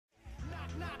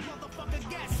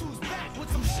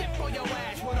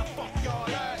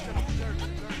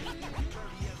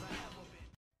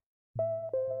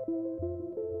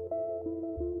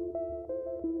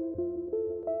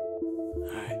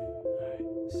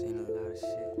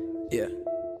Yeah.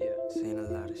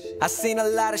 I seen a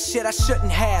lot of shit I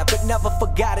shouldn't have, but never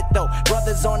forgot it though.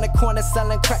 Brothers on the corner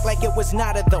selling crack like it was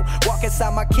nada though. Walk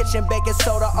inside my kitchen, baking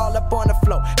soda all up on the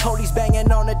floor. Police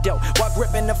banging on the door while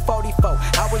gripping the 44.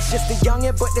 I was just a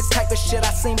youngin', but this type of shit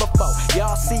I seen before.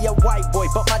 Y'all see a white boy,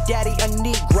 but my daddy a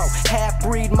Negro.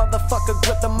 Half-breed motherfucker,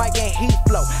 grip the mic and he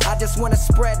flow. I just wanna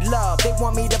spread love, they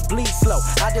want me to bleed slow.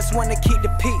 I just wanna keep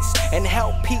the peace and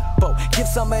help people. Give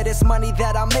some of this money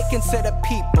that I'm making to the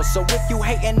people. So if you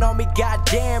hating on me,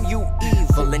 goddamn you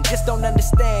evil. And just don't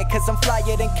understand, cause I'm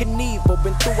flyer than Knievel.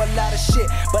 Been through a lot of shit,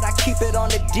 but I keep it on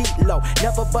the deep low.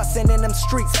 Never bustin' in them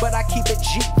streets, but I keep it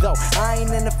G though. I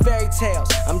ain't in the fairy tales,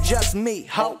 I'm just me,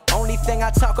 ho. Only thing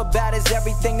I talk about is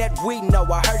everything that we know.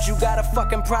 I heard you got a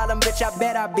fucking problem, bitch, I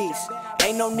bet I beast.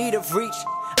 Ain't no need of reach,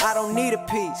 I don't need a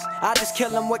piece. I just kill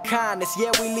them with kindness,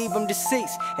 yeah, we leave them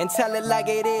deceased. And tell it like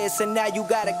it is, and now you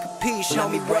gotta capiche. Show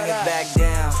me bring it back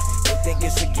down. They think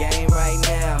it's a game right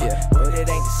now, but it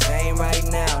ain't the same right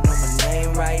now. Know my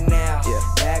name right now,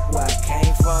 back where I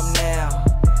came from now.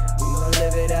 We gon'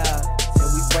 live it up till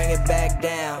we bring it back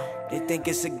down. They think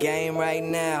it's a game right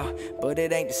now, but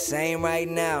it ain't the same right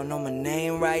now. Know my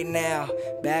name right now,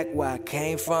 back where I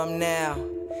came from now.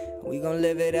 We gon'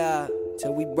 live it up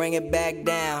till we bring it back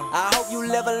down. I hope you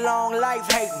live a long life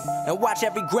hating and watch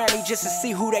every Grammy just to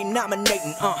see who they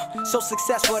nominating. So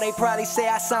successful they probably say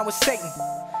I signed with Satan,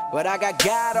 but I got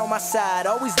God on my side,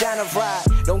 always down to ride.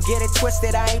 Don't get it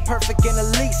twisted, I ain't perfect in the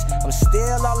least. I'm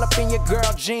still all up in your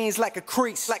girl jeans like a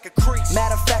crease.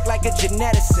 Matter of fact, like a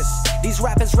geneticist. These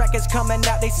rappers' records coming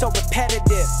out, they so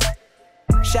repetitive.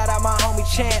 Shout out my homie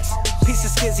Chance, piece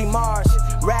of Qehzy Mars.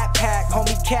 Rap Pack,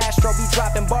 homie Castro be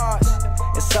dropping bars.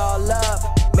 It's all love,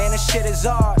 man, this shit is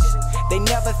ours. They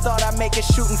never thought I'd make it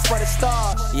shooting for the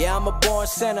stars. Yeah, I'm a born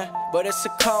sinner, but it's a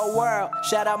cold world.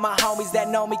 Shout out my homies that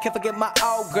know me, can't forget my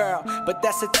old girl. But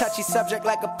that's a touchy subject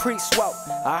like a priest woke.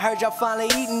 I heard y'all finally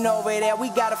eating over there, we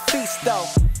got a feast though.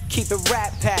 Keep it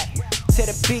Rap Pack, till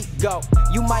the beat go.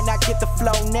 You might not get the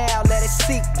flow now, let it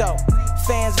seep though.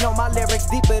 Fans know my lyrics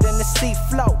deeper than the sea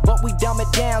flow, but we dumb it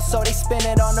down so they spin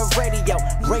it on the radio.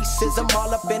 Racism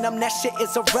all up in them, that shit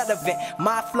is irrelevant.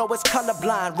 My flow is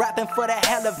colorblind, rapping for the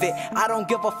hell of it. I don't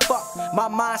give a fuck, my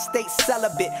mind stays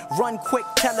celibate. Run quick,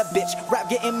 tell a bitch, rap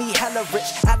getting me hella rich.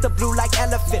 Out the blue like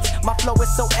elephants, my flow is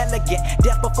so elegant.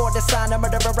 Death before the sign, I'm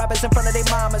murdering rappers in front of their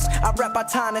mamas. I rap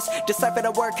autonomous, decipher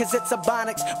the word cause it's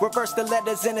ebonics. Reverse the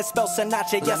letters and it spells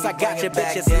Sinatra. Yes, I got you,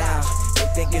 bitches loud. They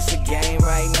think it's a game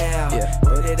right now,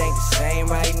 but it ain't the same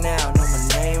right now. Know my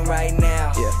name right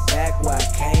now, back where I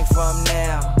came from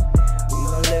now. We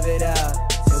gon' live it up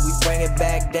till we bring it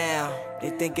back down.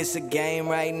 They think it's a game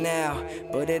right now,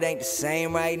 but it ain't the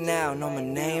same right now. Know my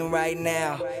name right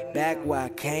now, back where I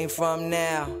came from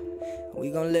now.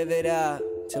 We gon' live it up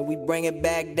till we bring it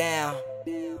back down.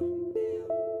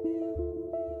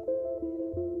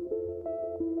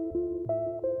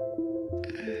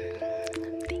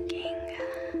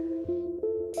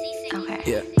 Okay.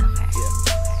 Yeah.